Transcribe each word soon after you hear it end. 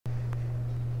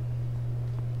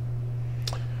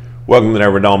Welcome to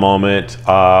Never Dull Moment.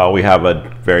 We have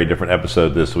a very different episode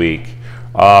this week.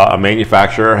 A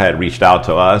manufacturer had reached out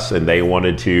to us and they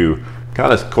wanted to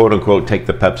kind of quote unquote take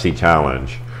the Pepsi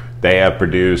challenge. They have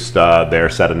produced their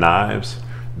set of knives.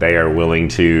 They are willing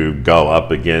to go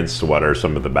up against what are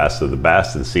some of the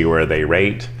best and see where they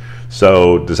rate.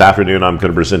 So this afternoon I'm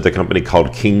going to present a company called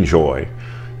Okingjoy.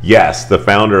 Yes, the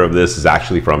founder of this is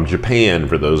actually from Japan,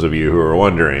 for those of you who are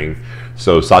wondering.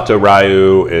 So Sato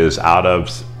Ryo is out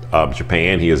of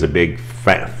Japan. He is a big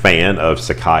fan of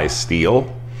Sakai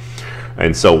steel.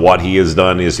 And so what he has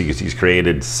done is he's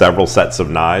created several sets of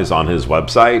knives on his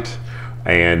website,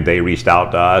 and they reached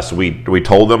out to us. We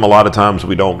told them a lot of times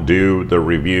we don't do the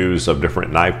reviews of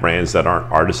different knife brands that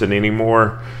aren't artisan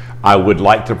anymore. I would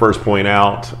like to first point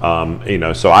out,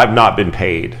 so I've not been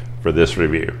paid for this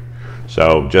review.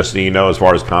 So just so you know, as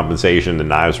far as compensation, the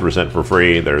knives were sent for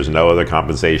free. There's no other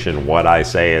compensation. What I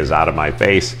say is out of my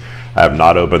face. I have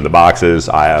not opened the boxes.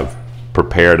 I have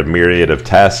prepared a myriad of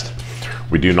tests.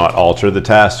 We do not alter the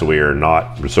test. We are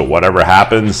not, so whatever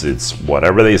happens, it's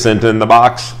whatever they sent in the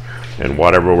box and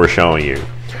whatever we're showing you.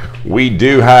 We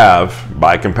do have,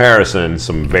 by comparison,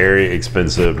 some very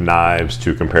expensive knives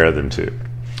to compare them to.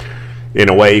 In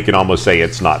a way, you can almost say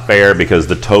it's not fair because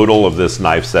the total of this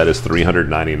knife set is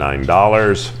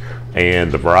 $399,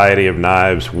 and the variety of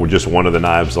knives, just one of the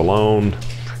knives alone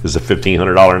is a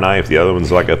 $1,500 knife. The other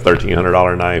one's like a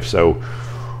 $1,300 knife. So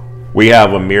we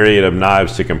have a myriad of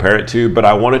knives to compare it to, but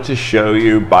I wanted to show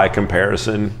you by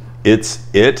comparison,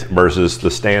 it's it versus the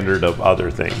standard of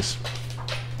other things.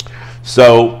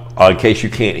 So in case you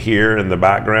can't hear in the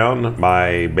background,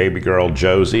 my baby girl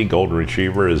Josie, golden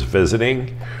retriever, is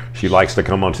visiting. She likes to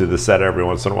come onto the set every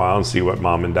once in a while and see what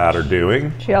mom and dad are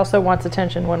doing. She also wants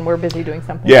attention when we're busy doing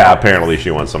something. Yeah, apparently she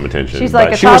wants some attention. She's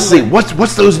like a she wants to see,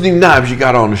 what's those new knives you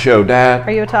got on the show, Dad?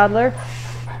 Are you a toddler?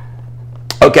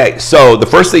 Okay, so the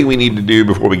first thing we need to do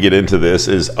before we get into this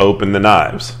is open the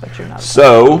knives. But you're not.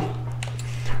 So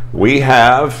we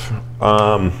have,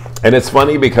 and it's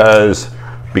funny because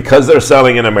they're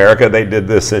selling in America, they did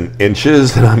this in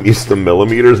inches, and I'm used to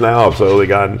millimeters now. I've slowly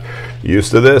gotten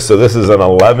used to this. So this is an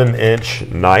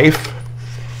 11-inch knife.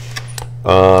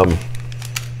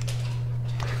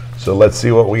 So let's see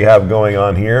what we have going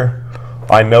on here.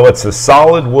 I know it's a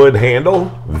solid wood handle,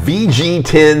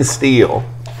 VG10 steel.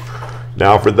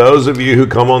 Now, for those of you who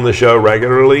come on the show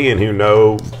regularly and who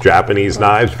know Japanese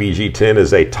knives, VG10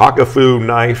 is a Takafu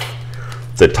knife.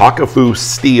 It's a Takafu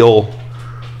steel.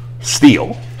 So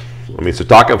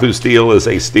Takafu Steel is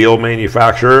a steel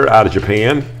manufacturer out of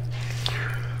Japan.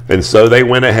 And so they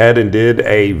went ahead and did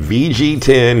a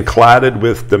VG10 cladded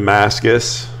with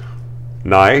Damascus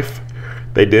knife.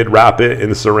 They did wrap it in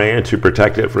saran to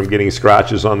protect it from getting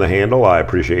scratches on the handle. I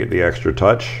appreciate the extra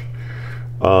touch.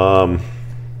 A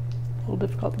little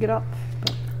difficult to get up.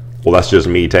 Well, that's just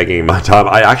me taking my time.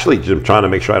 I actually am trying to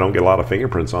make sure I don't get a lot of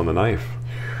fingerprints on the knife,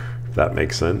 if that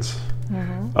makes sense.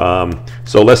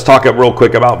 So let's talk real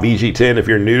quick about VG10. If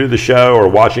you're new to the show or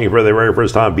watching for the very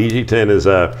first time, VG10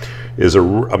 is a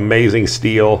amazing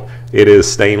steel. It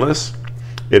is stainless,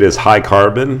 it is high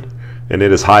carbon, and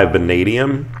it is high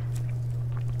vanadium.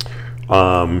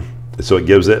 So it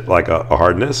gives it like a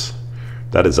hardness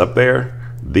that is up there.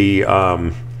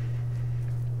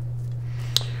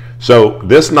 So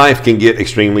this knife can get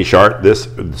extremely sharp. They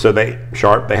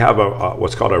have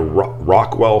what's called a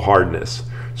Rockwell hardness.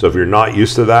 So if you're not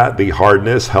used to that, the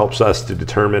hardness helps us to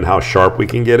determine how sharp we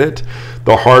can get it.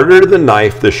 The harder the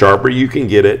knife, the sharper you can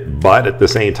get it, but at the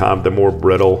same time, the more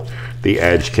brittle the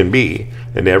edge can be.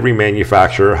 And every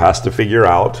manufacturer has to figure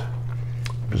out,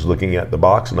 just looking at the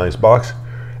box, nice box,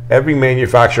 every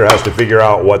manufacturer has to figure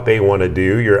out what they want to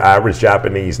do. Your average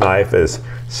Japanese knife is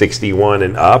 61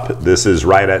 and up. This is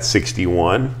right at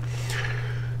 61.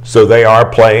 So they are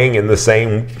playing in the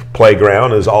same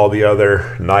playground as all the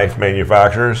other knife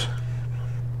manufacturers.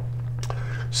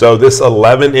 So this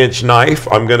 11-inch knife,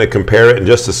 I'm going to compare it in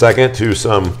just a second to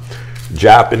some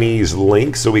Japanese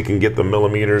links so we can get the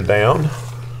millimeters down.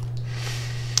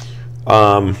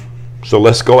 So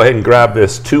let's go ahead and grab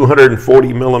this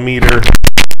 240 millimeter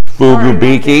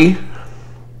Fugubiki.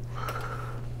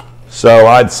 So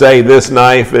I'd say this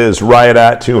knife is right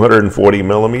at 240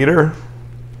 millimeter.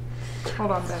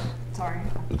 Hold on, Ben. Sorry.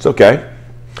 It's okay.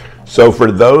 So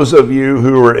for those of you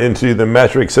who are into the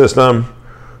metric system,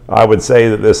 I would say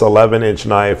that this 11-inch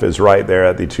knife is right there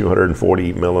at the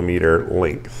 240 millimeter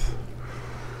length.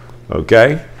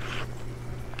 Okay.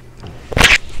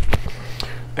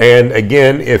 And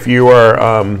again, if you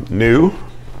are new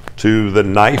to the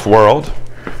knife world,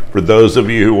 for those of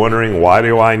you who are wondering, why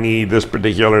do I need this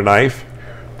particular knife?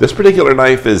 This particular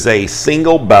knife is a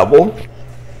single bevel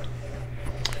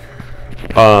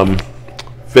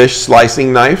fish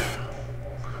slicing knife.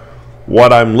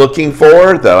 What I'm looking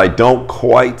for that I don't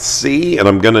quite see, and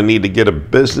I'm going to need to get a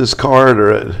business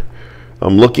card,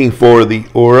 I'm looking for the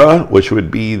ura, which would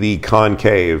be the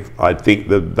concave. I think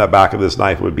the back of this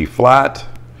knife would be flat.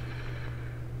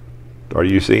 Are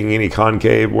you seeing any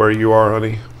concave where you are,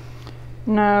 honey?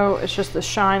 No, it's just the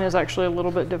shine is actually a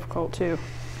little bit difficult too.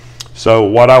 So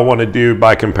what I want to do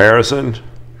by comparison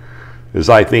is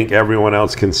I think everyone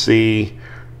else can see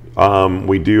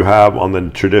we do have on the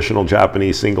traditional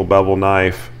Japanese single bevel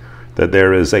knife that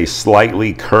there is a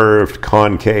slightly curved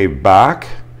concave back.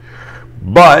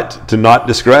 But to not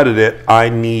discredit it, I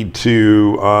need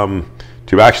to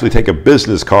actually take a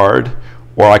business card,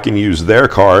 or I can use their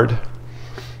card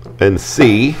and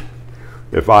see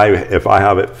if I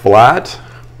have it flat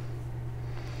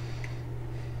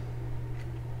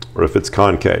or if it's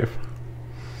concave.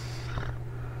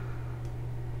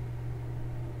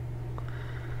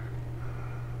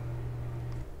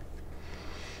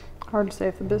 Hard to say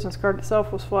if the business card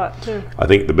itself was flat too. I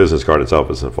think the business card itself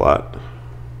isn't flat.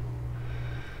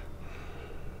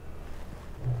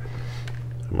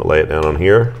 I'm gonna lay it down on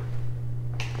here.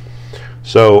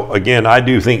 So again, I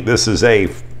do think this is a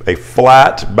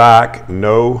flat back,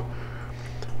 no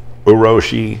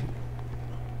uroshi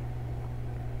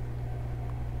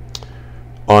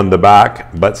on the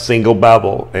back, but single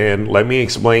bevel. And let me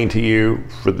explain to you,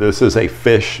 this is a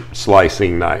fish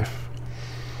slicing knife.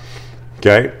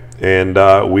 Okay, and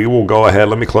we will go ahead,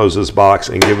 let me close this box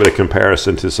and give it a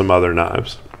comparison to some other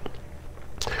knives.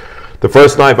 The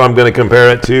first knife I'm going to compare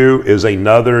it to is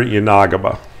another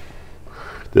Yanagiba.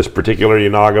 This particular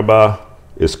Yanagiba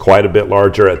is quite a bit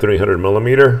larger at 300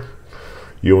 millimeter.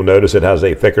 You'll notice it has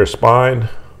a thicker spine.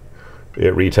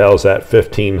 It retails at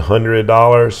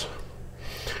 $1,500.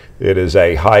 It is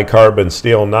a high carbon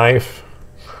steel knife,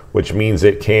 which means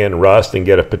it can rust and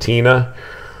get a patina.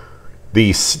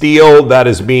 The steel that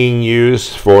is being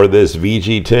used for this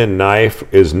VG10 knife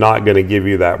is not going to give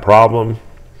you that problem.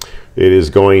 It is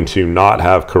going to not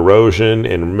have corrosion,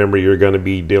 and remember, you're going to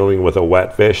be dealing with a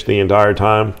wet fish the entire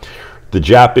time. The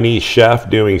Japanese chef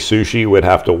doing sushi would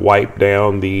have to wipe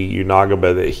down the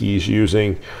Yanagiba that he's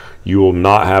using. You will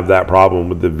not have that problem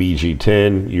with the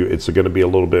VG10. It's going to be a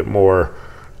little bit more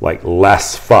like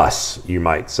less fuss, you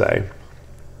might say.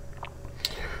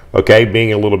 Okay,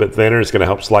 being a little bit thinner, it's going to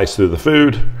help slice through the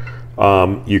food.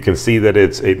 You can see that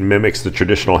it mimics the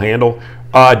traditional handle.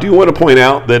 I do want to point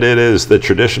out that it is the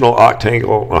traditional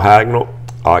octagonal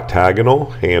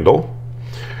handle,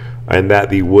 and that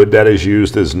the wood that is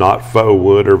used is not faux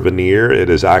wood or veneer. It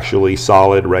is actually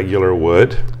solid, regular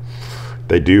wood.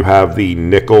 They do have the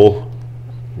nickel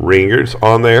ringers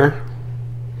on there.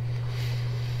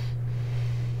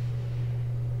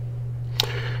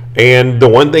 And the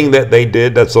one thing that they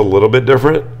did that's a little bit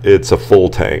different, it's a full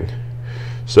tang.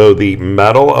 So the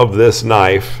metal of this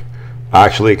knife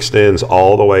actually extends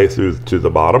all the way through to the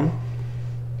bottom,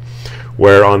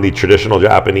 where on the traditional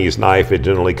Japanese knife it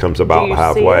generally comes about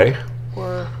halfway.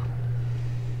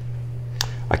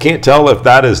 I can't tell if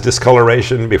that is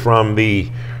discoloration from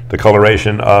the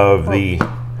coloration of the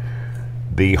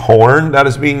horn that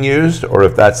is being used, or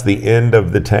if that's the end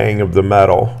of the tang of the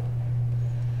metal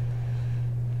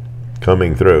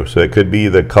coming through. So it could be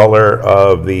the color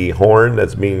of the horn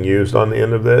that's being used on the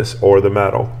end of this, or the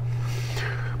metal.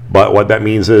 But what that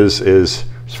means is as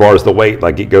far as the weight,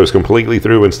 like it goes completely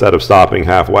through instead of stopping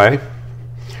halfway.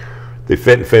 The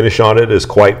fit and finish on it is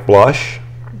quite flush.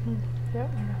 Yep.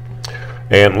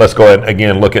 And let's go ahead and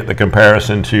again look at the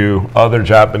comparison to other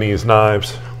Japanese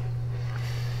knives.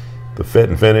 The fit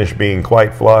and finish being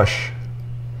quite flush,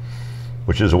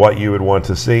 which is what you would want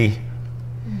to see.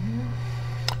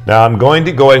 Now I'm going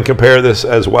to go ahead and compare this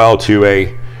as well to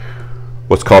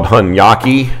what's called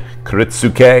Hanyaki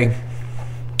Kuritsuke.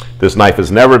 This knife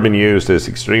has never been used. It's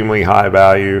extremely high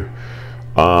value.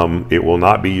 It will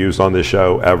not be used on this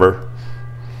show ever.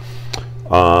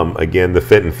 Again, the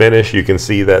fit and finish, you can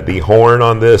see that the horn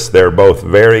on this, they're both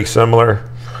very similar.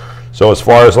 So as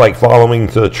far as like following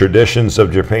the traditions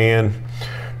of Japan,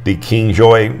 the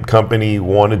Okingjoy company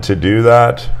wanted to do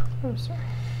that. Oh, sorry.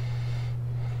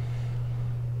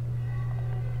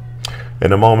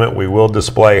 In a moment, we will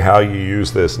display how you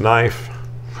use this knife.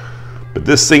 But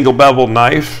this single bevel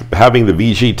knife, having the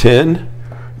VG10,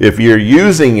 if you're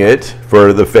using it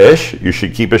for the fish, you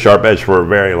should keep a sharp edge for a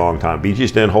very long time.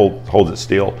 VG10 holds it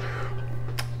still.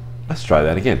 Let's try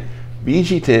that again.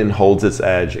 VG10 holds its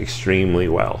edge extremely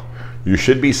well. You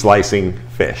should be slicing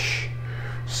fish.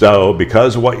 So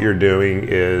because what you're doing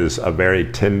is a very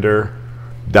tender,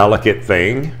 delicate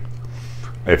thing,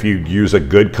 if you use a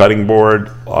good cutting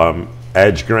board,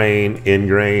 edge grain, end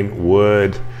grain,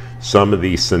 wood, some of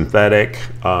the synthetic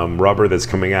rubber that's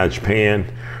coming out of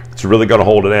Japan. It's really going to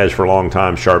hold an edge for a long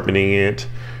time. Sharpening it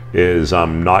is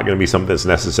not going to be something that's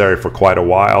necessary for quite a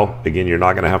while. Again, you're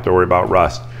not going to have to worry about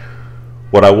rust.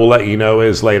 What I will let you know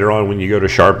is later on when you go to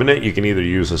sharpen it, you can either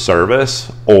use a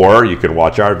service or you can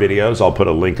watch our videos. I'll put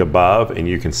a link above and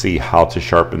you can see how to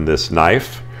sharpen this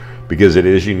knife, because it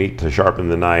is unique to sharpen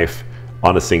the knife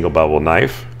on a single bevel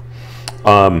knife.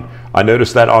 I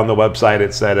noticed that on the website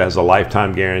it said it has a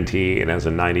lifetime guarantee and has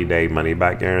a 90-day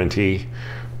money-back guarantee.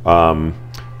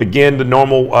 Again, the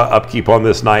normal upkeep on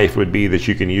this knife would be that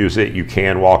you can use it, you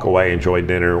can walk away, enjoy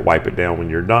dinner, wipe it down when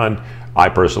you're done. I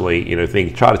personally,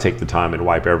 try to take the time and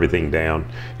wipe everything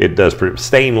down. It does.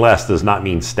 Stainless does not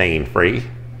mean stain free.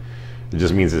 It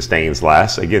just means it stains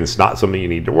less. Again, it's not something you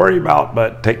need to worry about,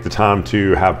 but take the time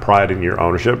to have pride in your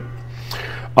ownership.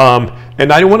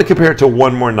 And I want to compare it to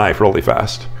one more knife really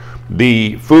fast.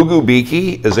 The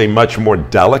Fugubiki is a much more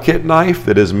delicate knife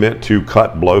that is meant to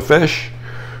cut blowfish,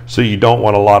 so you don't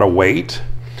want a lot of weight.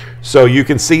 So you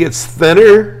can see it's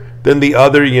thinner than the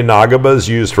other Yanagibas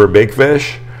used for big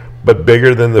fish, but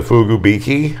bigger than the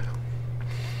Fugubiki.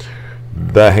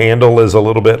 The handle is a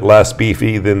little bit less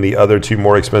beefy than the other two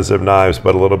more expensive knives,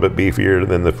 but a little bit beefier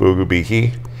than the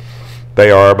Fugubiki. They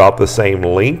are about the same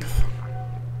length.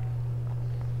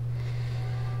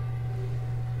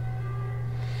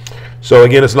 So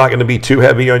again, it's not going to be too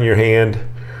heavy on your hand.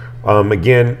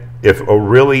 Again, if a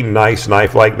really nice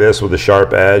knife like this with a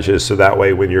sharp edge is so that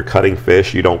way when you're cutting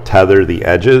fish, you don't tether the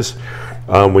edges.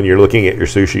 When you're looking at your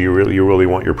sushi, you really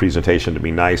want your presentation to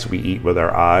be nice. We eat with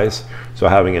our eyes, so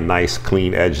having a nice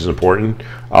clean edge is important.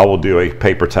 I will do a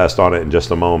paper test on it in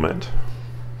just a moment.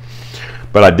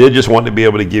 But I did just want to be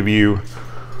able to give you,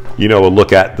 a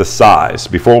look at the size.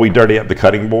 Before we dirty up the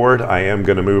cutting board, I am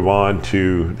going to move on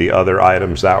to the other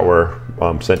items that were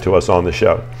sent to us on the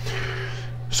show.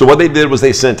 So what they did was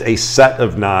they sent a set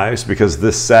of knives, because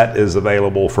this set is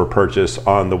available for purchase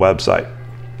on the website.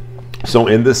 So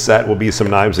in this set will be some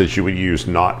knives that you would use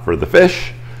not for the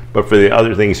fish, but for the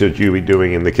other things that you would be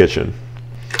doing in the kitchen.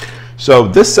 So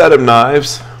this set of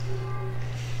knives,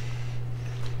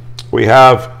 we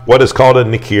have what is called a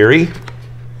Nakiri.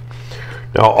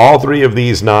 Now all three of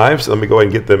these knives, let me go ahead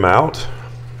and get them out,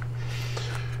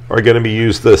 are going to be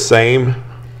used the same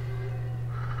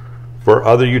for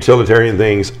other utilitarian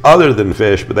things other than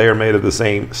fish, but they are made of the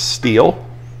same steel.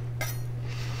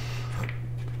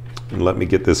 And let me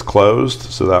get this closed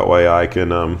so that way I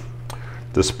can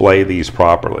display these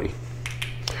properly.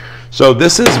 So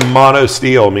this is mono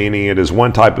steel, meaning it is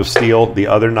one type of steel. The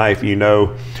other knife,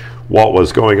 what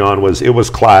was going on was it was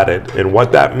cladded. And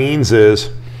what that means is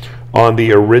on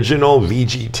the original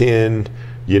VG10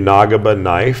 Yanagiba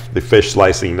knife, the fish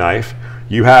slicing knife,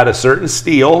 you had a certain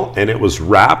steel and it was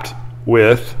wrapped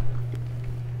with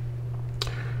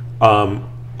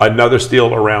another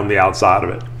steel around the outside of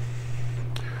it.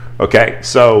 Okay,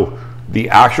 so the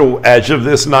actual edge of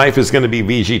this knife is going to be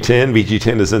VG10.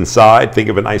 VG10 is inside. Think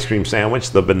of an ice cream sandwich.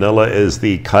 The vanilla is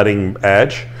the cutting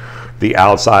edge. The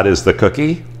outside is the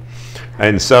cookie.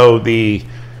 And so the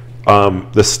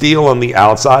steel on the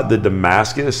outside, the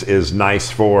Damascus, is nice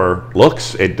for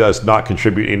looks. It does not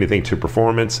contribute anything to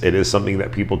performance. It is something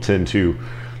that people tend to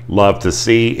love to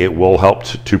see. It will help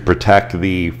to protect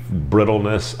the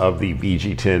brittleness of the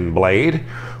VG10 blade.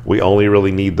 We only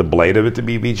really need the blade of it to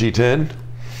be VG10.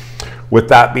 With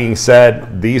that being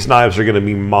said, these knives are going to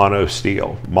be mono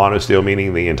steel. Mono steel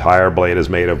meaning the entire blade is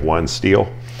made of one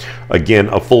steel. Again,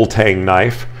 a full tang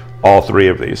knife, all three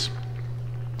of these.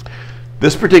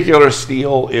 This particular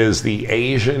steel is the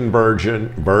Asian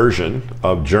version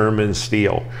of German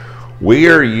steel. We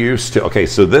are used to, okay,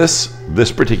 so this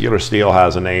particular steel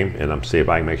has a name, and I'm see if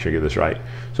I can make sure I get this right.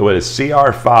 So it is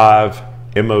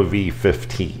CR5 MOV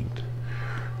 15.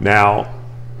 Now,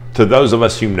 to those of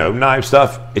us who know knife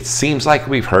stuff, it seems like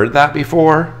we've heard that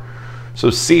before. So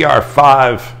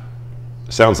CR5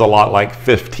 sounds a lot like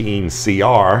 15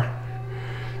 CR,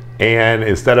 and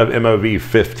instead of MOV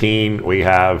 15, we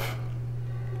have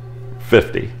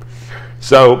 50.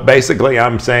 So basically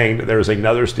I'm saying that there's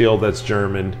another steel that's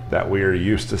German that we are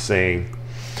used to seeing,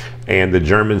 and the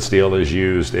German steel is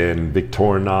used in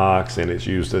Victorinox and it's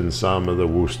used in some of the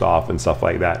Wusthof and stuff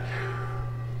like that.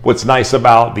 What's nice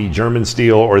about the German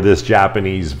steel or this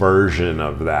Japanese version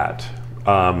of that,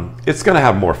 it's going to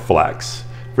have more flex.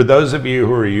 For those of you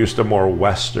who are used to more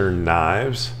Western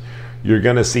knives, you're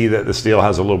going to see that the steel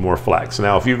has a little more flex.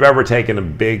 Now, if you've ever taken a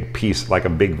big piece, like a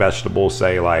big vegetable,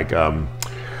 say like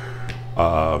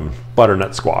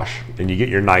butternut squash, and you get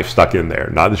your knife stuck in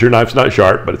there. Not that your knife's not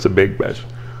sharp, but it's a big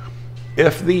vegetable.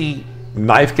 If the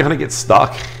knife kind of gets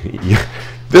stuck.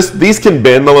 These can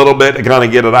bend a little bit to kind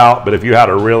of get it out, but if you had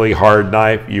a really hard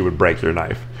knife, you would break your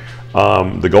knife.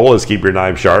 The goal is keep your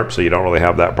knife sharp so you don't really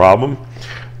have that problem,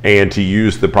 and to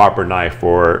use the proper knife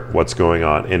for what's going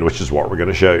on, and which is what we're going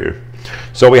to show you.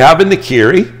 So we have a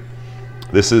Nakiri.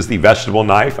 This is the vegetable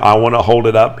knife. I want to hold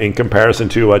it up in comparison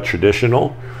to a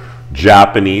traditional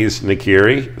Japanese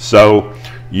Nakiri. So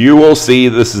you will see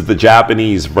this is the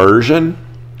Japanese version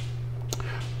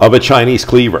of a Chinese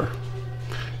cleaver.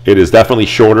 It is definitely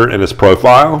shorter in its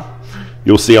profile.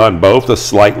 You'll see on both a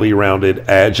slightly rounded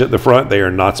edge at the front. They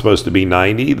are not supposed to be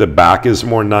 90. The back is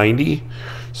more 90.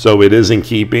 So it is in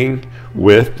keeping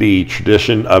with the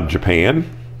tradition of Japan.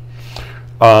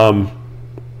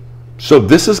 So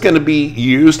this is going to be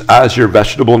used as your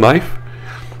vegetable knife.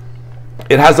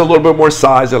 It has a little bit more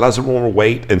size, it has a little more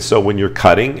weight, and so when you're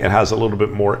cutting, it has a little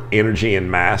bit more energy and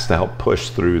mass to help push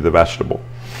through the vegetable.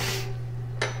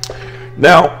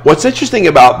 Now, what's interesting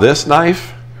about this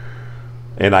knife,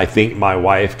 and I think my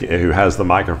wife, who has the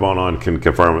microphone on, can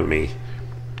confirm with me,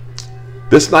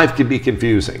 this knife can be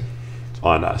confusing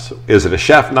on us. Is it a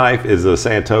chef knife? Is it a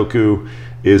santoku?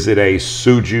 Is it a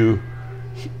sujuhiki?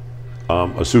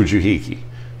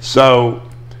 So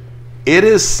it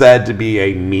is said to be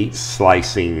a meat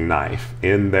slicing knife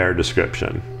in their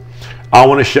description. I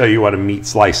want to show you what a meat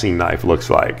slicing knife looks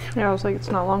like. Yeah, I was like,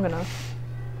 it's not long enough.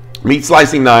 Meat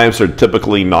slicing knives are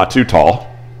typically not too tall,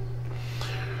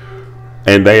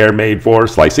 and they are made for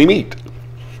slicing meat.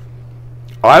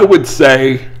 I would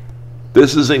say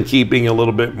this is in keeping a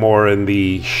little bit more in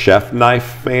the chef knife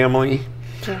family,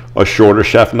 yeah. A shorter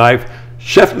chef knife.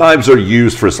 Chef knives are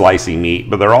used for slicing meat,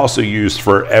 but they're also used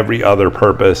for every other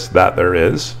purpose that there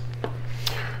is.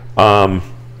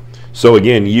 So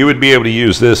again, you would be able to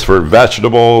use this for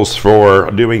vegetables, for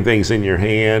doing things in your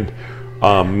hand,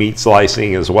 meat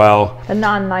slicing as well. A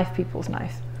non-knife people's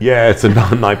knife. Yeah, it's a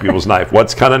non-knife people's knife.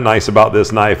 What's kind of nice about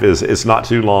this knife is it's not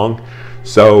too long,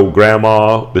 so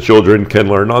grandma, the children can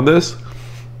learn on this.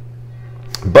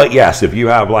 But yes, if you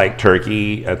have like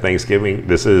turkey at Thanksgiving,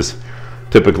 this is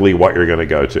typically what you're going to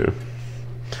go to.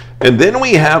 And then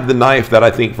we have the knife that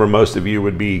I think for most of you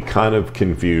would be kind of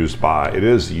confused by. It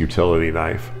is a utility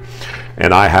knife.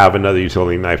 And I have another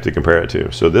utility knife to compare it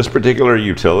to. So this particular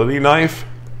utility knife,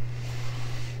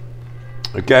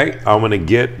 okay, I'm going to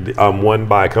get one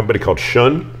by a company called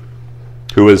Shun,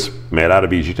 who is made out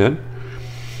of VG10.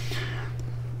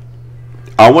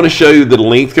 I want to show you the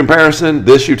length comparison.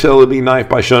 This utility knife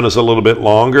by Shun is a little bit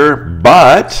longer,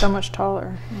 but so much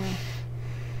taller.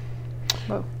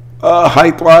 Yeah.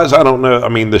 Height-wise, I don't know. I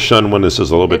mean, the Shun one is just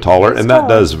a little bit taller, and that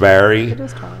does vary. It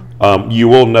is taller. You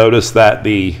will notice that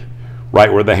the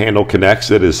right where the handle connects,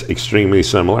 it is extremely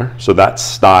similar. So that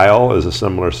style is a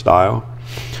similar style.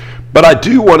 But I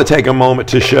do want to take a moment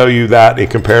to show you that in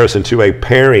comparison to a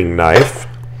paring knife.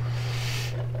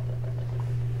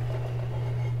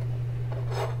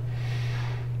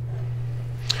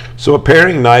 So a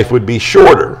paring knife would be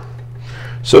shorter.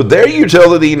 So their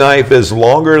utility knife is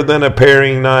longer than a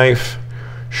paring knife,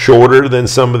 shorter than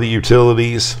some of the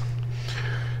utilities.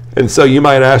 And so you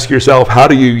might ask yourself, how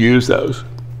do you use those?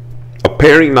 A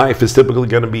paring knife is typically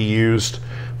going to be used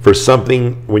for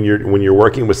something when you're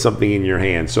working with something in your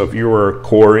hand. So if you were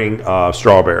coring a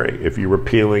strawberry, if you were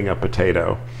peeling a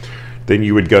potato, then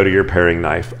you would go to your paring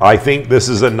knife. I think this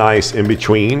is a nice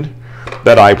in-between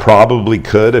that I probably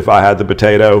could, if I had the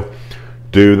potato,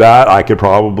 do that. I could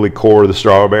probably core the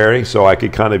strawberry, so I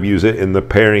could kind of use it in the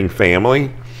paring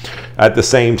family. At the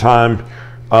same time,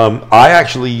 I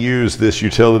actually use this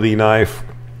utility knife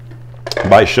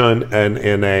by Shun and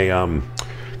in a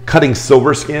cutting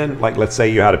silver skin. Like let's say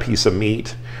you had a piece of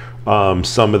meat,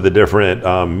 some of the different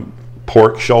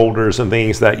pork shoulders and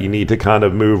things that you need to kind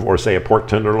of move, or say a pork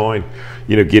tenderloin,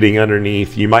 you know, getting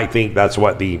underneath. You might think that's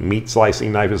what the meat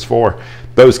slicing knife is for.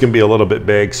 Those can be a little bit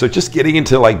big. So just getting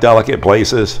into like delicate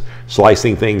places,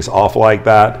 slicing things off like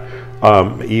that,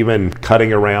 even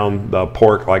cutting around the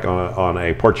pork like on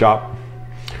a pork chop.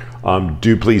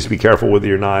 Do please be careful with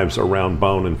your knives around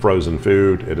bone and frozen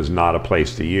food. It is not a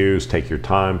place to use. Take your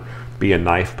time. Be a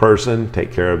knife person.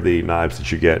 Take care of the knives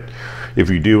that you get. If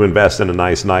you do invest in a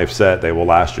nice knife set, they will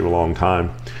last you a long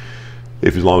time,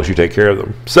 as long as you take care of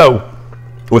them. So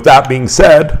with that being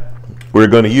said, we're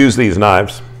going to use these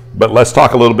knives, but let's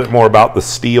talk a little bit more about the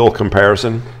steel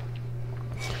comparison.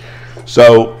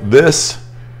 So this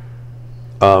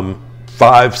 5CR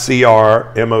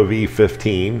MOV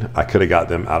 15, I could have got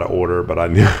them out of order, but I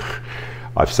knew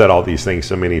I've said all these things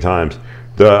so many times.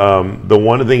 The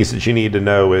one of the things that you need to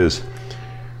know is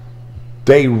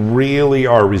they really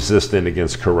are resistant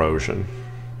against corrosion.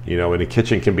 You know, and the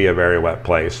kitchen can be a very wet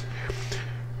place.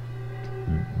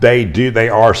 They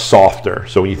are softer.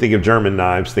 So when you think of German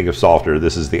knives, think of softer.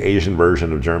 This is the Asian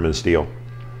version of German steel.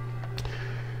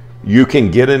 You can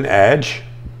get an edge,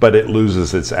 but it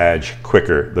loses its edge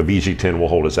quicker. The VG10 will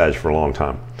hold its edge for a long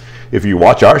time. If you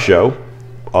watch our show,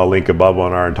 I'll link above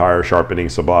on our entire sharpening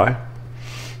supply,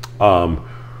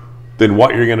 then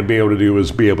what you're going to be able to do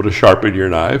is be able to sharpen your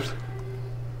knives.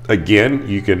 Again,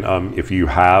 you can, if you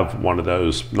have one of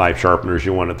those knife sharpeners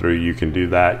you want it through, you can do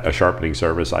that. A sharpening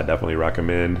service I definitely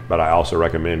recommend, but I also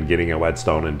recommend getting a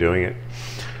whetstone and doing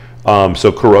it.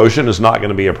 So corrosion is not going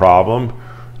to be a problem.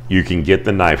 You can get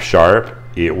the knife sharp.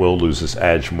 It will lose its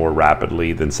edge more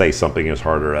rapidly than, say, something as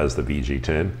harder as the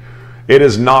VG10. It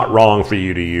is not wrong for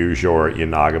you to use your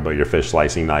Yanagiba, your fish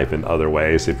slicing knife, in other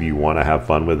ways if you want to have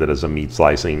fun with it as a meat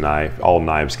slicing knife. All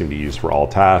knives can be used for all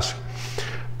tasks.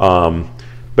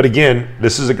 But again,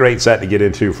 this is a great set to get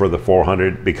into for the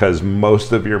 400 because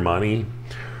most of your money,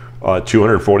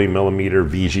 240 millimeter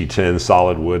VG10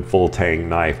 solid wood full tang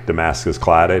knife, Damascus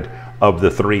cladded, of the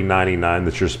 $399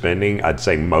 that you're spending, I'd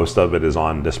say most of it is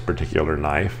on this particular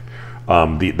knife.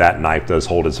 That knife does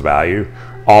hold its value.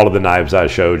 All of the knives I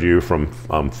showed you from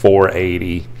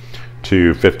 480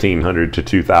 to 1500 to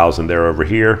 2000, they're over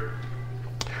here.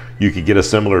 You could get a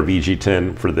similar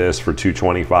VG10 for this for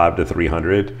 225 to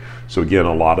 300. So again,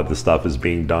 a lot of the stuff is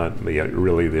being done.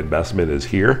 Really, the investment is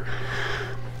here.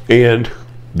 And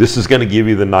this is going to give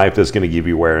you the knife that's going to give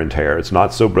you wear and tear. It's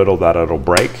not so brittle that it'll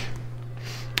break.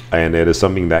 And it is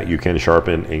something that you can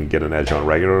sharpen and get an edge on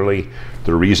regularly.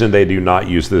 The reason they do not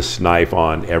use this knife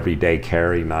on everyday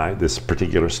carry knife, this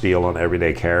particular steel on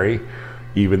everyday carry,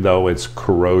 even though it's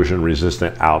corrosion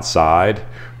resistant outside,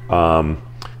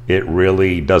 it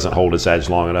really doesn't hold its edge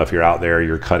long enough. You're out there,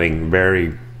 you're cutting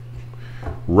very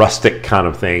rustic kind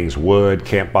of things, wood,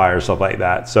 campfire, stuff like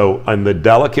that. So in the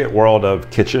delicate world of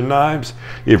kitchen knives,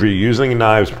 if you're using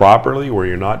knives properly where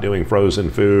you're not doing frozen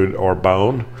food or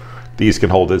bone, these can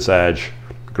hold its edge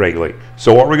greatly.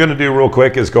 So what we're going to do real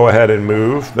quick is go ahead and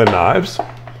move the knives.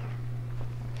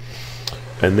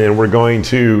 And then we're going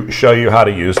to show you how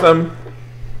to use them.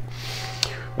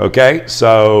 Okay,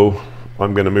 so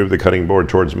I'm going to move the cutting board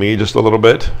towards me just a little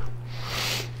bit.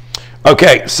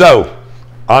 Okay, so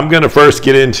I'm going to first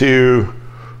get into,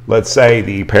 let's say,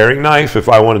 the paring knife. If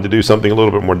I wanted to do something a little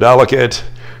bit more delicate,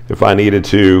 if I needed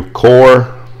to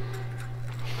core,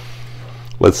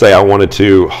 let's say I wanted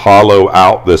to hollow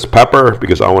out this pepper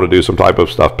because I want to do some type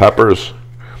of stuffed peppers,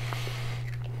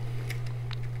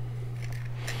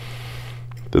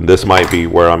 then this might be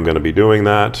where I'm going to be doing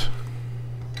that.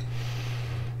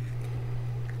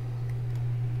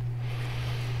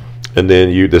 And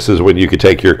then this is when you could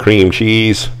take your cream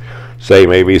cheese, say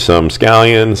maybe some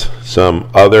scallions, some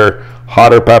other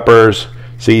hotter peppers,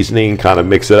 seasoning, kind of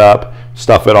mix it up,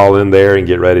 stuff it all in there and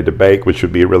get ready to bake, which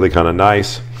would be really kind of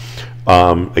nice.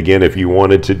 Again, if you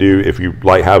wanted to do, if you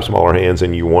have smaller hands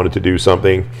and you wanted to do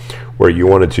something where you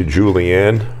wanted to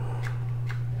julienne,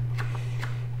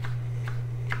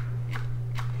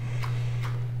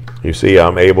 you see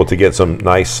I'm able to get some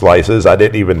nice slices. I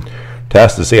didn't even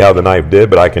test to see how the knife did,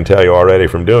 but I can tell you already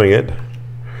from doing it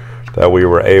that we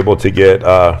were able to get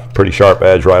a pretty sharp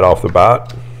edge right off the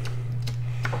bat.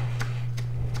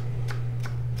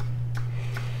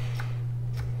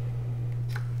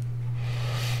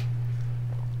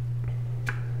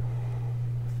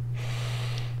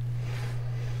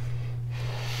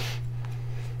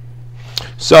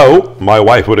 So my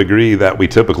wife would agree that we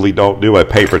typically don't do a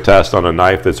paper test on a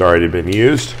knife that's already been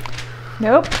used.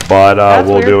 Nope. But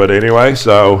we'll do it anyway.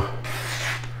 So,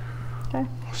 okay.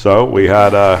 So we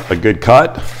had a good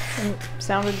cut. It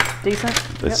sounded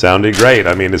decent. It sounded great.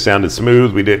 I mean, it sounded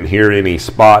smooth. We didn't hear any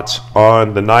spots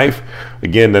on the knife.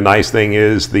 Again, the nice thing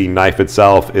is the knife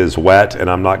itself is wet, and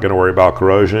I'm not going to worry about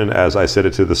corrosion as I set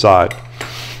it to the side.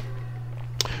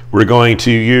 We're going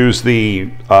to use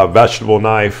the vegetable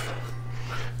knife.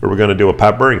 We're going to do a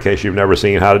pepper. In case you've never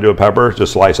seen how to do a pepper,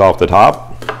 just slice off the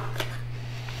top,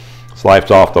 slice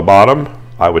off the bottom.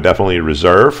 I would definitely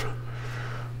reserve.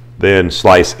 Then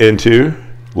slice into,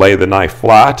 lay the knife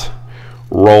flat,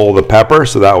 roll the pepper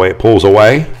so that way it pulls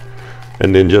away,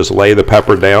 and then just lay the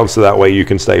pepper down so that way you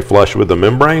can stay flush with the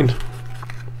membrane.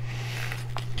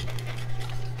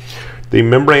 The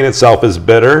membrane itself is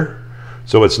bitter,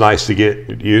 so it's nice to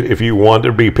get, if you want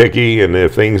to be picky and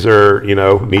if things are,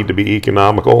 need to be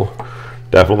economical,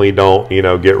 definitely don't,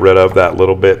 get rid of that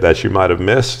little bit that you might have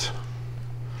missed.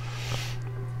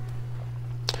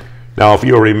 Now, if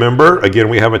you'll remember, again,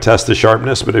 we haven't tested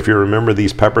sharpness, but if you remember,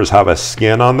 these peppers have a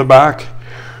skin on the back.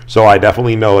 So I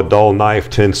definitely know a dull knife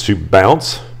tends to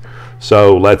bounce.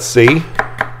 So let's see.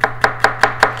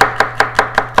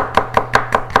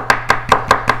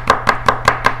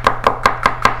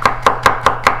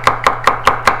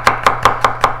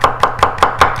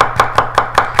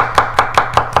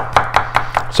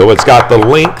 So it's got the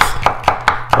length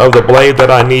of the blade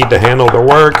that I need to handle the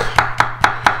work.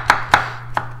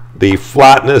 The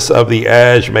flatness of the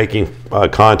edge making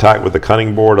contact with the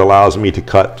cutting board allows me to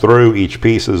cut through. Each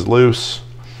piece is loose.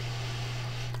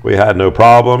 We had no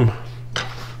problem.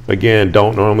 Again,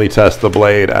 don't normally test the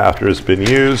blade after it's been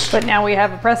used. But now we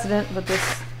have a precedent with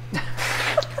this.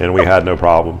 And we had no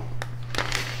problem.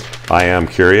 I am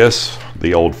curious.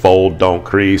 The old fold, don't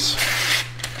crease.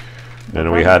 And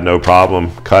we had no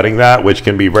problem cutting that, which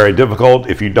can be very difficult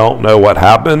if you don't know what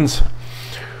happens.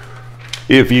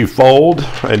 If you fold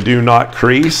and do not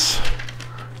crease,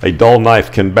 a dull knife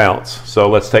can bounce. So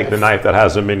let's take the knife that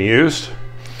hasn't been used.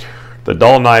 The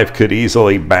dull knife could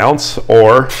easily bounce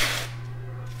or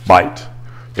bite.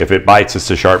 If it bites,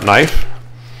 it's a sharp knife.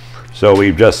 So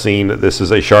we've just seen that this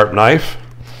is a sharp knife.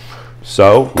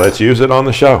 So let's use it on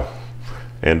the show.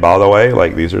 And by the way,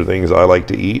 like, these are things I like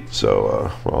to eat,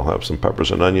 so I'll have some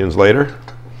peppers and onions later.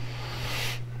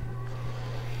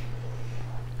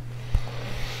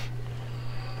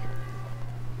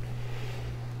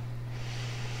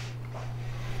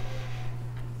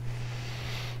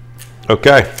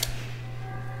 Okay,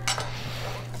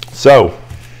 so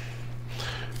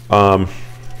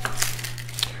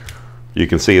you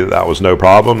can see that that was no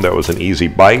problem. That was an easy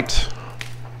bite.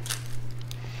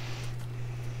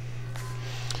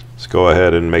 Let's go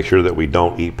ahead and make sure that we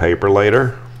don't eat paper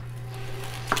later.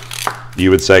 You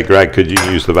would say, Greg, could you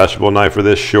use the vegetable knife for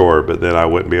this? Sure, but then I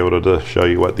wouldn't be able to show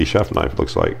you what the chef knife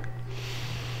looks like.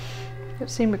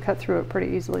 It seemed to cut through it pretty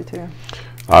easily too.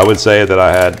 I would say that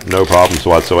I had no problems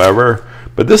whatsoever.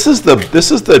 But this is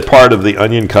the part of the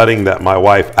onion cutting that my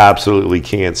wife absolutely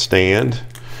can't stand,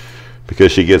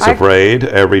 because she gets afraid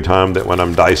every time that when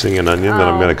I'm dicing an onion that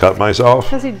I'm going to cut myself.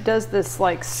 Because he does this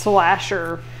like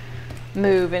slasher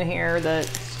move in here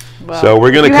that, well, so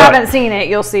we're going to cut. If you haven't seen it,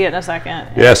 you'll see it in a second.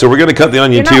 Yeah, so we're going to cut the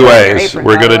onion two ways.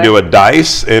 We're going to do a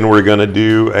dice, and we're going to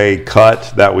do a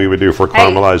cut that we would do for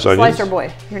caramelized onions. Slicer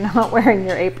boy, you're not wearing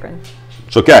your apron.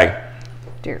 It's okay.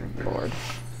 Dear Lord.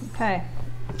 Okay.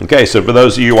 Okay, so for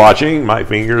those of you watching, my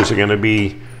fingers are going to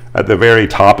be at the very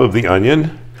top of the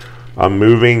onion. I'm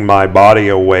moving my body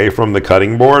away from the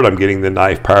cutting board. I'm getting the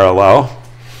knife parallel.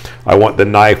 I want the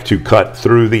knife to cut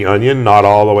through the onion, not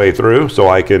all the way through, so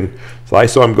I can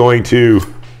slice. So I'm going to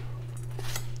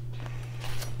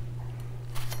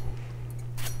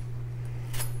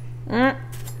and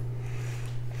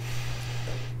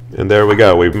there we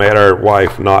go. We've made our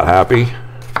wife not happy.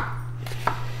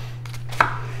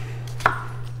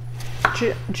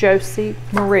 Josie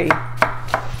Marie.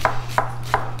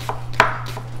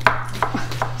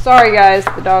 Sorry guys,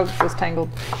 the dog was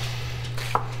tangled.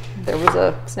 There was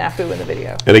a snafu in the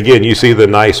video. And again, you see the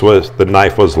knife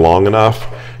was long enough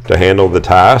to handle the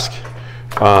task.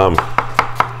 And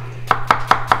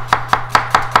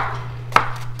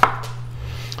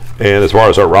as far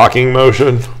as our rocking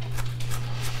motion,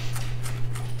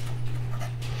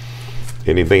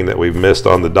 anything that we've missed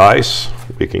on the dice,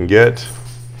 we can get.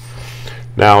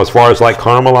 Now, as far as like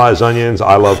caramelized onions,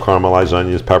 I love caramelized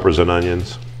onions, peppers and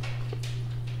onions.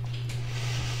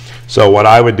 So what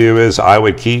I would do is I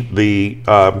would keep the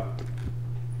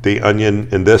onion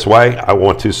in this way. I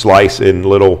want to slice in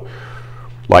little,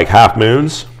 like, half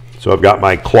moons. So I've got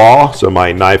my claw, so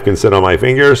my knife can sit on my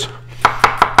fingers.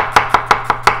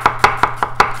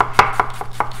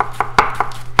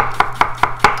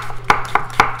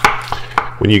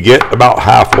 When you get about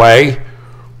halfway,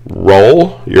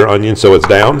 roll your onion so it's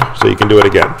down, so you can do it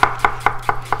again.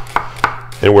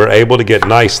 And we're able to get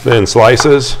nice thin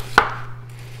slices,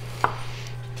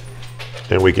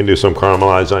 and we can do some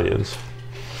caramelized onions.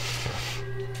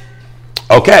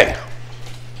 Okay,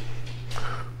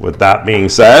 with that being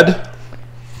said,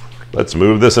 let's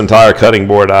move this entire cutting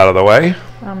board out of the way.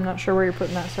 I'm not sure where you're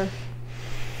putting that, sir.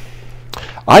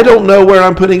 I don't know where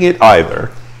I'm putting it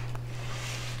either.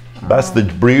 That's the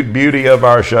beauty of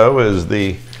our show, is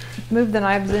the... Move the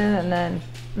knives in, and then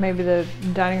maybe the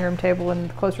dining room table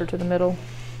and closer to the middle.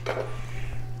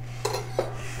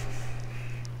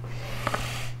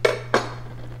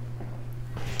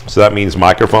 So that means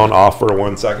microphone off for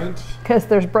 1 second. Because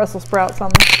there's Brussels sprouts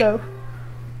on the stove.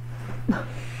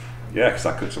 Yeah, because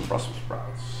I cooked some Brussels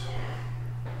sprouts.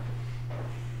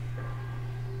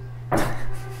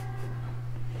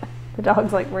 The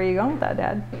dog's like, where are you going with that,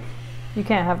 Dad? You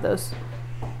can't have those.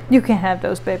 You can't have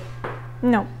those, babe.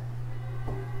 No.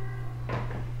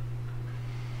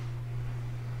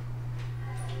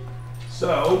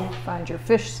 So, find your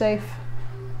fish safe.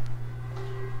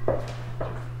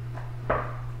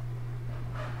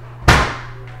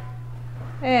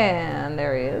 And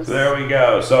there he is. There we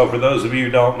go. So for those of you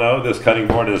who don't know, this cutting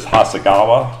board is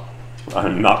Hasegawa.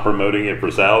 I'm not promoting it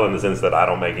for sale in the sense that I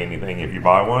don't make anything if you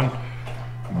buy one.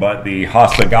 But the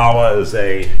Hasegawa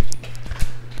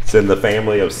it's in the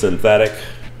family of synthetic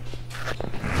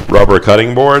rubber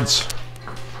cutting boards.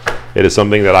 It is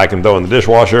something that I can throw in the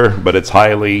dishwasher, but it's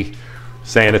highly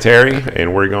sanitary,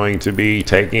 and we're going to be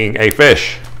taking a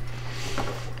fish.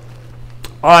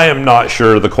 I am not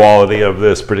sure the quality of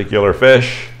this particular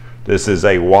fish. This is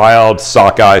a wild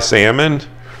sockeye salmon.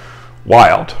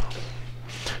 Wild.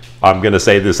 I'm going to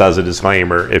say this as a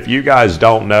disclaimer. If you guys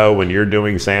don't know, when you're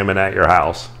doing salmon at your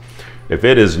house, if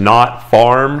it is not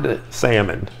farmed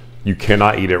salmon, you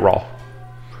cannot eat it raw.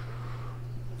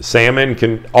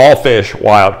 All fish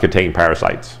wild contain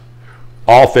parasites.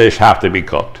 All fish have to be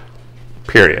cooked,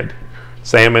 period.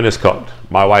 Salmon is cooked.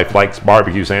 My wife likes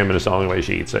barbecue salmon. It's the only way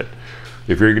she eats it.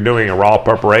 If you're doing a raw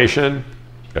preparation,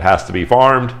 it has to be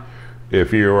farmed.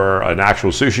 If you're an actual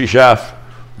sushi chef,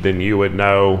 then you would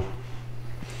know.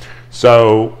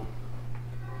 So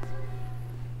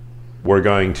we're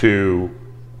going to,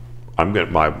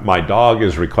 my dog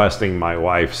is requesting my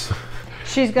wife's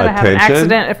She's going to have an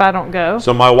accident if I don't go.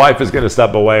 So my wife is going to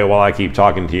step away while I keep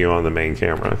talking to you on the main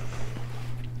camera.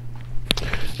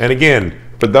 And again,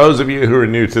 for those of you who are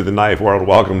new to the knife world,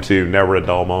 welcome to Never a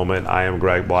Dull Moment. I am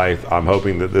Greg Blythe. I'm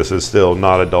hoping that this is still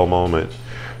not a dull moment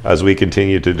as we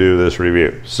continue to do this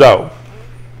review. So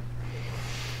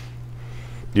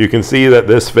you can see that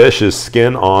this fish is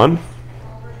skin on.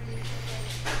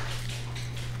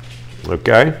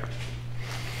 Okay.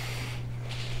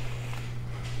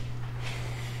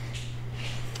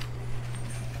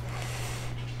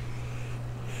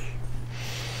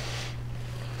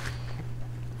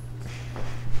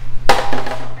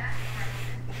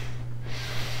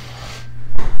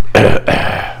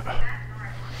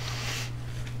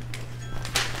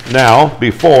 Now,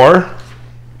 before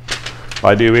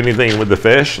I do anything with the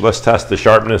fish, let's test the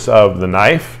sharpness of the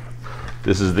knife.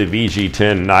 This is the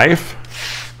VG10 knife.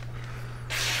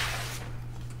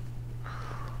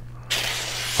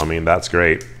 I mean, that's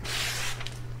great.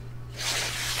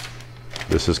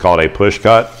 This is called a push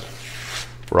cut,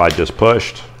 where I just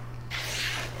pushed.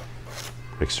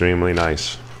 Extremely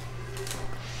nice.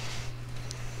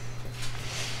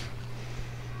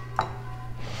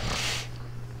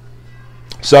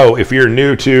 So if you're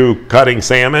new to cutting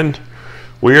salmon,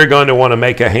 we are going to want to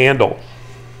make a handle.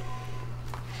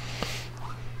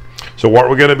 So what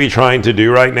we're going to be trying to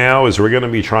do right now is we're going to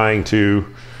be trying to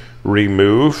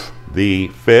remove the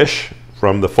fish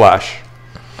from the flesh.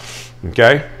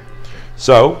 Okay?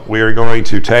 So we are going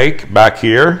to take back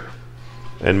here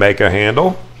and make a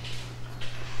handle.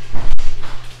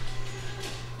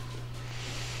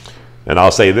 And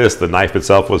I'll say this, the knife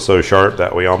itself was so sharp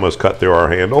that we almost cut through our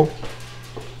handle.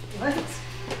 What?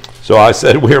 So I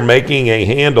said we're making a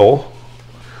handle,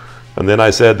 and then I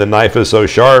said the knife is so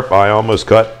sharp I almost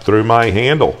cut through my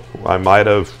handle. I might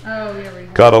have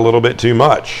cut a little bit too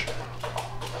much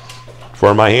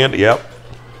for my hand. Yep.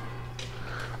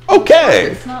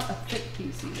 Okay. It's not a thick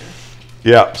piece either.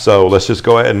 Yeah, so let's just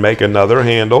go ahead and make another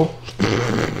handle.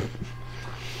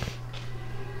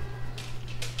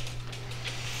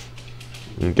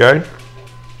 Okay.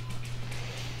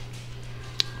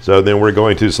 So then we're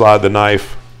going to slide the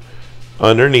knife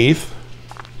underneath.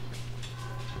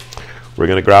 We're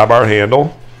going to grab our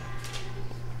handle.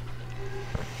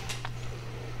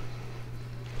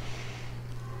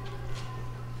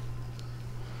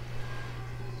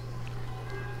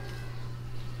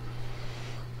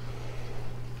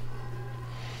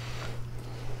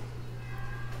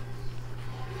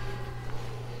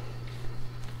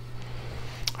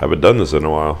 Haven't done this in a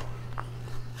while.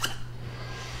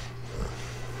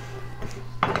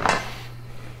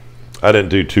 I didn't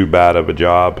do too bad of a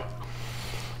job.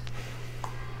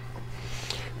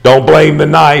 Don't blame the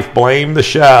knife, blame the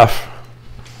chef.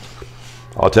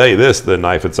 I'll tell you this, the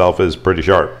knife itself is pretty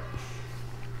sharp.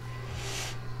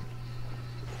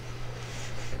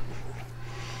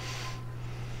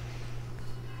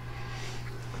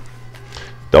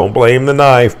 Don't blame the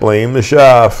knife, blame the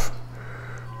chef.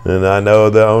 And I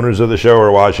know the owners of the show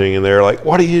are watching and they're like,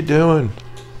 what are you doing?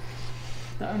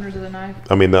 The owners of the knife?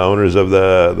 I mean the owners of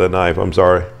the knife, I'm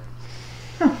sorry.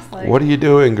 Like, what are you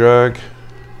doing, Greg?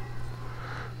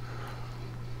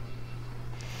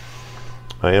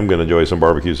 I am going to enjoy some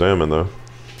barbecue salmon though.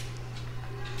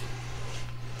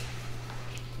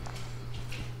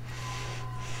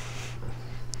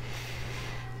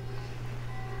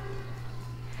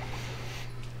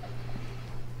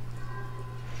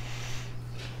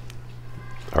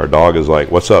 Our dog is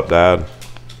like, what's up, Dad?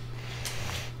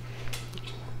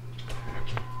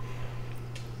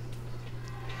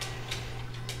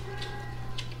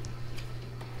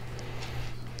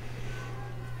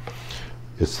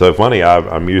 It's so funny.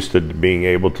 I'm used to being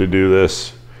able to do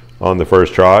this on the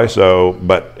first try. So,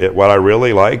 but what I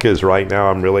really like is right now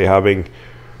I'm really having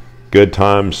good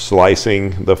time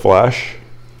slicing the flesh.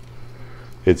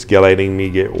 It's letting me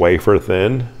get wafer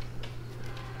thin.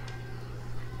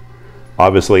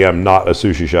 Obviously, I'm not a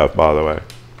sushi chef, by the way.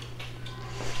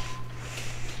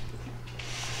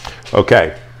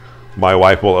 Okay, my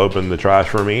wife will open the trash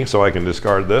for me so I can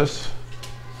discard this.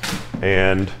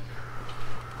 And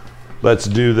let's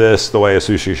do this the way a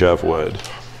sushi chef would.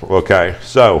 Okay,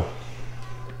 so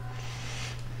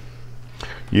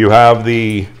you have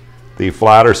the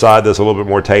flatter side that's a little bit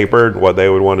more tapered. What they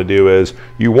would want to do is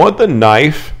you want the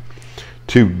knife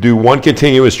to do one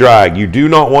continuous drag. You do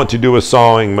not want to do a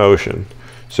sawing motion.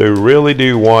 So you really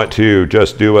do want to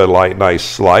just do a light, nice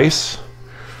slice.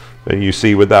 And you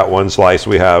see with that one slice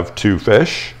we have 2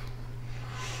 fish.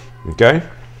 Okay.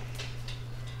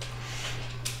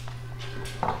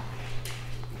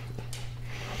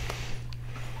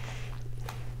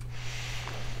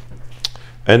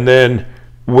 And then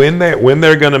when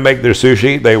they're going to make their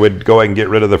sushi, they would go ahead and get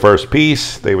rid of the first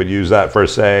piece. They would use that for,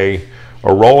 say,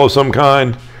 a roll of some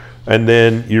kind. And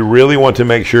then you really want to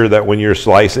make sure that when you're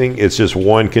slicing, it's just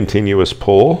one continuous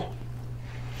pull.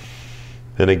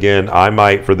 And again, I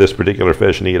might, for this particular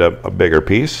fish, need a bigger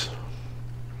piece.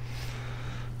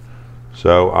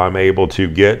 So I'm able to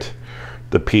get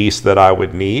the piece that I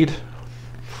would need.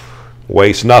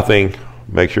 Waste nothing.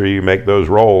 Make sure you make those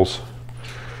rolls.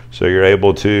 So you're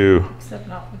able to... Except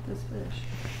not with this fish.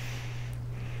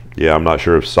 Yeah, I'm not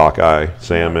sure if Sakai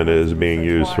salmon is being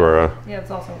used wild. For a... Yeah,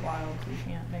 it's also wild, so you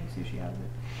can't make sushi out of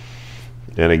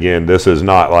it. And again, this is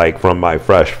not like from my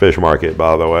fresh fish market,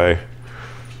 by the way.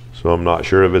 So I'm not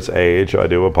sure of its age. I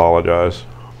do apologize.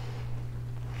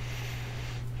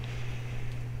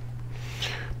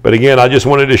 But again, I just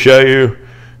wanted to show you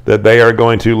that they are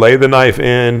going to lay the knife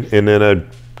in and in a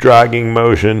dragging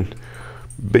motion.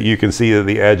 But you can see that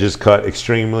the edge is cut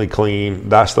extremely clean.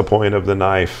 That's the point of the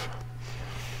knife.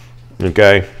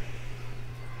 Okay.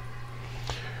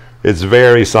 It's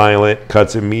very silent,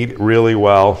 cuts meat really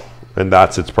well, and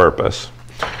that's its purpose.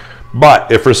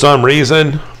 But if for some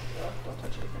reason,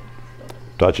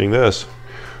 touching this,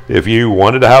 if you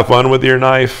wanted to have fun with your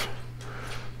knife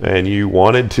and you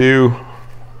wanted to,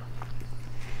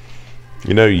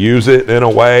 you know, use it in a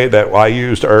way that I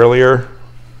used earlier,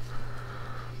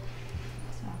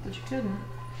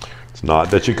 it's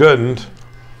not that you couldn't.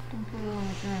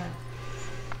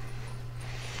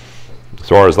 As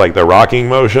far as like the rocking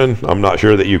motion, I'm not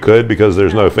sure that you could because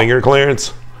there's no finger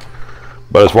clearance.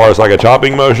 But as far as like a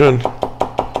chopping motion,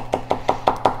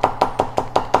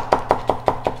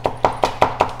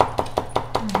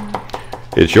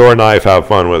 it's your knife, have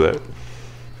fun with it.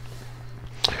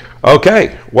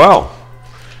 Okay, well,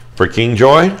 for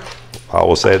Okingjoy, I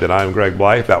will say that I'm Greg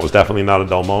Blythe. That was definitely not a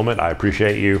dull moment. I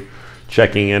appreciate you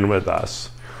checking in with us.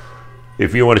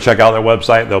 If you want to check out their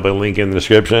website, there'll be a link in the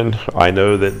description. I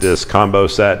know that this combo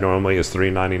set normally is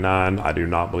 $3.99. I do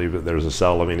not believe that there's a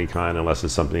sale of any kind unless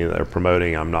it's something that they're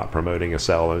promoting. I'm not promoting a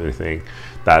sale of anything.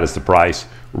 That is the price.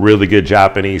 Really good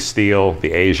Japanese steel,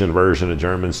 the Asian version of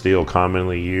German steel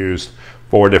commonly used.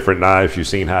 4 different knives. You've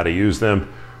seen how to use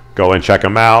them. Go and check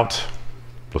them out.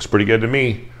 Looks pretty good to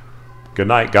me. Good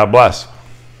night. God bless.